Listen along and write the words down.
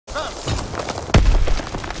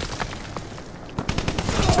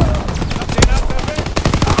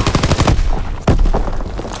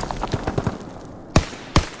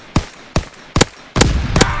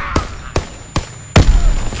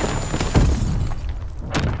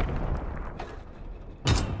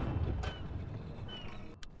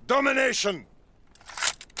Domination!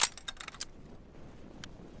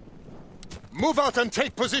 Move out and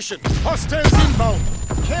take position. Hostiles inbound.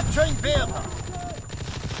 Capturing Bertha.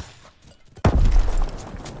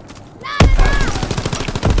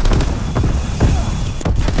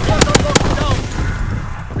 Bertha locked down.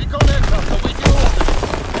 Recon aircraft awaiting orders.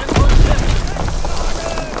 Airborne tested.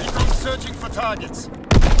 Recon searching for targets.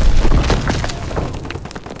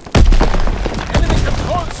 Enemy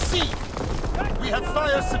control C. We have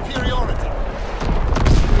fire superiority.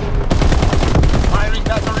 Firing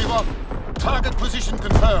battery 1. Target position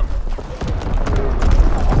confirmed.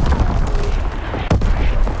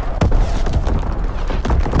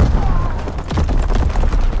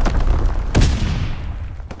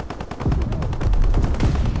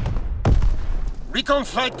 Recon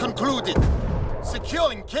flight concluded.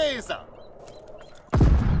 Securing Kaiser.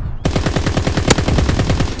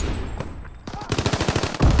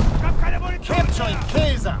 Capturing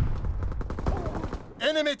Kaiser.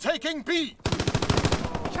 Enemy taking B.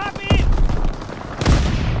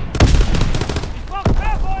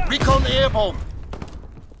 Recon airborne.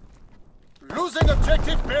 Losing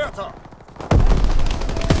objective Bertha.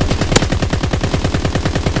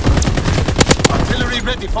 Artillery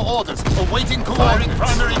ready for orders. Awaiting coordinates.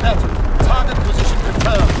 Primary battery. Target position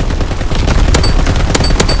confirmed.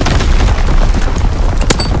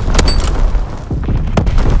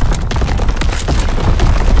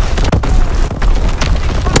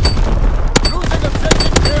 Losing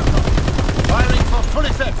objective Bertha. Firing for full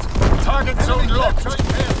effect. Target zone locked.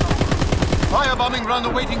 Firebombingrun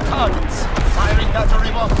awaiting targets. Firing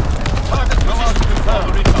battery 1. Target position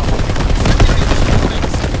confirmed.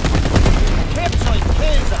 Capturing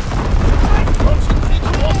Kaiser. Concentrate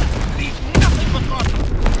on one. Leave nothing but rocket.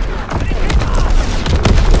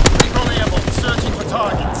 Recon airborne searching for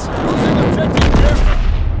targets. Losing objective Bertha.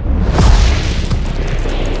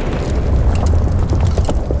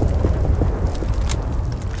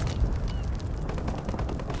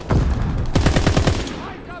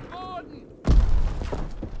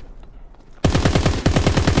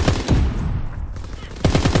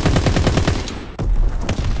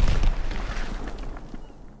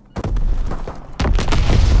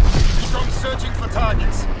 Searching for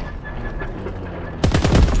targets.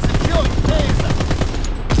 Secure Kaiser.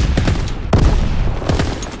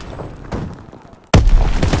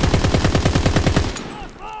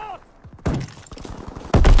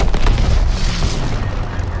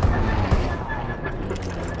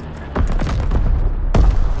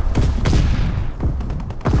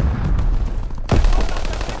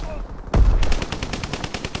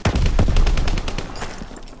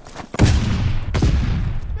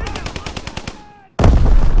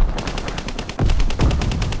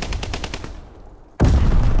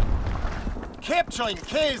 Capturing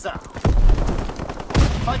Kaiser.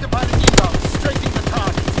 Fighter pilot inbound, strafing the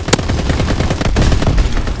target.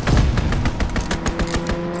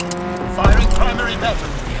 Firing primary battery.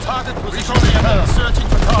 Target position confirmed. Searching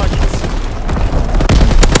for targets.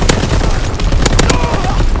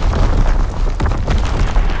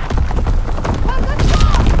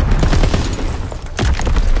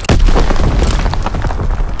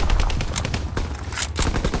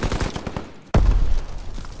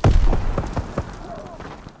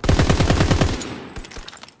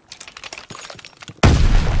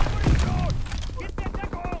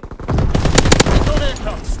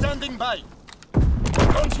 Standing by.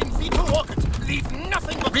 Launching V2 rocket. Leave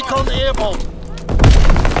nothing but Recon airborne.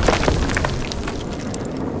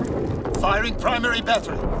 Firing primary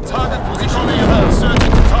battery. Target position airborne.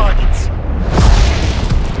 Searching for targets.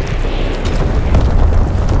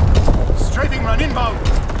 Strafing run inbound.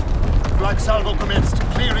 Flak salvo commenced.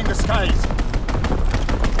 Clearing the skies.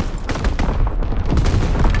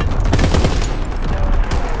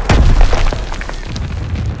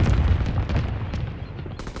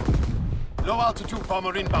 Low-altitude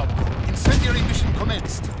bomber inbound. Incendiary mission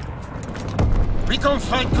commenced. Recon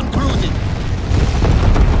flight concluded.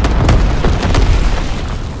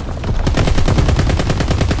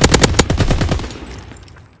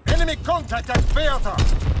 Enemy contact at Bertha.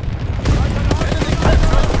 Enemy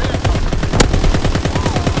captured Bertha.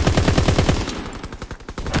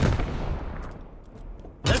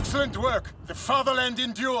 Excellent work. The fatherland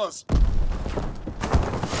endures.